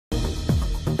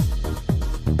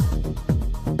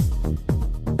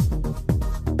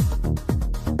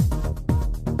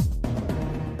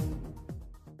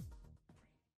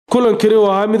kulankani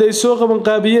waa mid ay soo qaban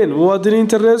qaabiyeen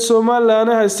muwaadiniinta reer Somaliland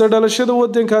haysta dhalashada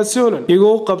wadankaasi Holland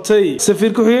iyagoo qabtay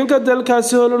safirka xigeenka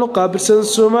dalkaasi Holland oo qaabilsan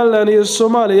Somaliland iyo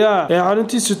Soomaaliya ee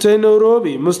xaruntiisu tahay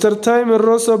Nairobi Mr. Time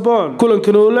Rosabon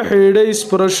kulankani oo la xiriiray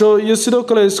isbarasho iyo sidoo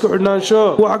kale isku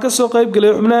xidhnaansho waxa ka soo qayb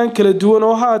galay xubnahan kala duwan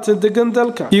oo haatan degan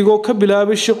dalka iyagoo ka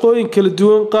bilaabay shaqooyin kala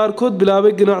duwan qaarkood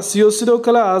bilaabay ganacsiyo sidoo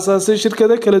kale aasaasay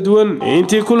shirkado kala duwan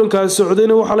intii kulankaasi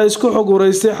socdayna waxa la isku xog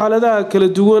wareystay xaaladaha kala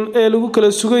duwan ee lagu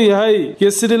kala sugan yahay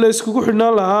sidii la iskugu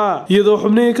xidhnaan lahaa iyadoo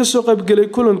xubnihii ka soo qayb galay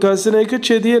kulankaasina ay ka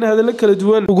jeediyeen hadallo kala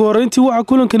duwan ugu horreyntii waxa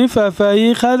kulankani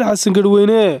faahfaahiyay Khalid Xasan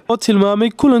Garweyne oo tilmaamay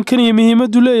kulankan iyo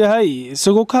muhiimaddu leeyahay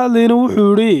isagoo ka hadlayna wuxuu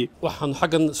yiri waxaan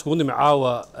xagan iskugu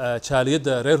nimcaawa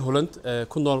jaaliyada reer Holland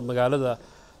ku nool magaalada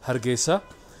Hargeysa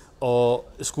oo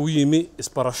iskugu yimi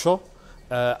isbarasho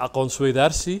aqoon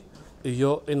isweydaarsi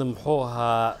iyo in muxuu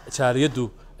ahaa jaaliyadu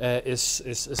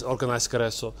is organize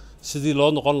gareyso sidii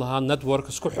loo noqon lahaa network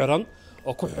isku xiran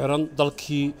oo ku xiran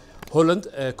dalkii Holland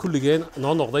kulligeen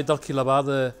noo noqday dalkii labaad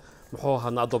muxuu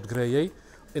ahaa adopt gareeyay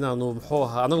inaanu muxuu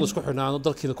ahaa anagu isku xirnaano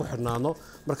dalkiina ku xirnaano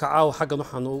marka caawa xagan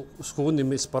waxaan iskugu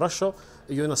nimi isbarasho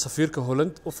iyo in safirka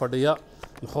Holland u fadhiya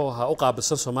muxuu ahaa u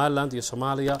qaabilsan Somaliland iyo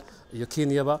Soomaaliya iyo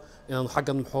Kenya inaanu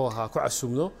xagan muxuu ahaa ku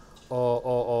casuumno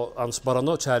oo aan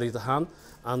isbarano jaaliyad ahaan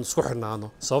aan isku xirnaano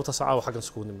sababtaas caawa xagan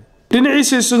iskugu nimi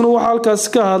dhinaciisa isaguna waxa halkaas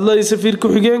ka hadlay safirka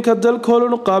xigeenka dalka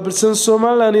Holland oo qaabilsan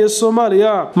Somaliland iyo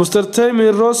Soomaaliya Mr.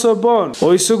 Time Rosabon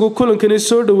oo isagu kulankani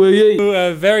soo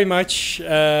dhaweeyay very much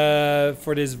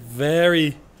for this very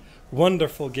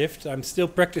wonderful gift. I'm still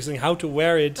practicing how to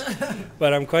wear it but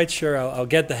I'm quite sure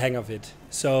I'll get the hang of it.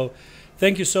 So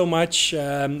thank you so much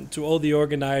to all the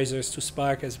organizers, to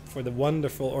Spark for the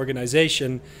wonderful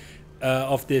organization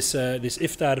of this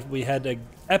iftar. We had an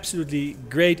absolutely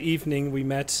great evening. We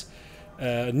met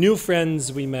new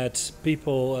friends, we met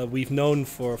people we've known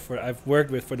for I've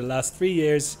worked with for the last 3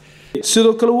 years.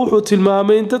 sidoo kale wuxuu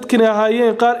tilmaamay in dadkani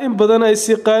ahaayeen qaar in badan ay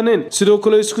siqaaneen sidoo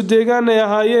kale isku deegaan ay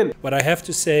ahaayeen. What I have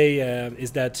to say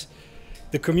is that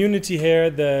the community here,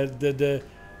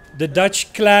 the Dutch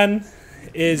clan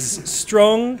is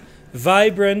strong,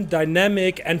 vibrant,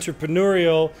 dynamic,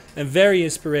 entrepreneurial and very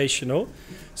inspirational.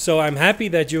 So I'm happy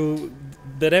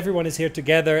that everyone is here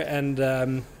together and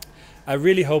I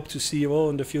really hope to see you all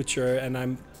in the future and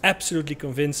I'm absolutely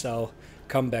convinced I'll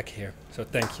come back here. So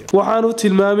thank you. waxaan u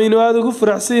tilmaamay inuu aad ugu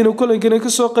faraxsan inuu kulankani ka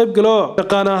soo qayb galo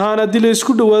dhaqan ahaan hadii la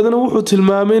isku dhawaadana wuxuu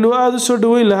tilmaamay inuu aad u soo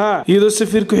dhaweyn lahaa iyadoo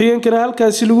safirka xigeenkana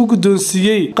halkaasi lagu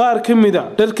gudoonsiiyay qaar kamid ah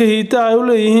dharka hiidaha ay u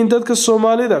leeyihiin dadka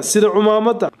Soomaalida sida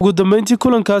cumaamada ugu dambeyntii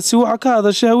kulankaasi waxa ka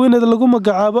hadashay haweeneyda lagu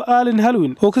magacaabo Alin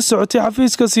Halwin oo ka socotay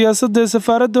xafiiska siyaasadda ee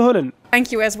safaaradda Holland.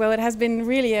 Thank you as well. It has been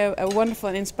really a wonderful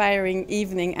and inspiring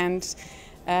evening and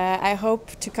I hope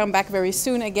to come back very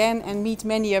soon again and meet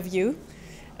many of you.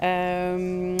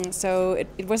 So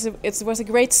it was a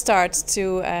great start to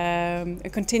a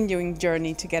continuing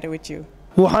journey together with you.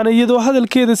 waxaana iyadoo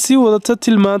hadalkeeda sii wadata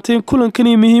tilmaantay in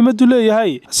kulankani muhiimaddu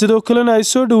leeyahay sidoo kalena ay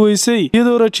soo dhaweysay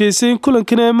iyadoo rajaysay in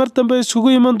kulankani ay mar dambe iskugu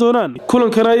iman doonaan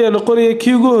kulankan ayaa noqonaya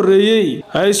kii ugu horreeyay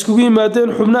ay iskugu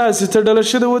yimaadeen xubnaha sita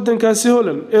dhalashada wadankaasi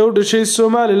Holland ee u dhashay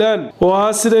Somaliland oo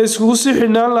ahaa sida ay iskugu sii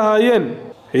xidhnaan lahaayeen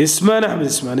Ismaan Axmed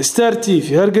Ismaan Star TV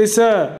Hargeysa.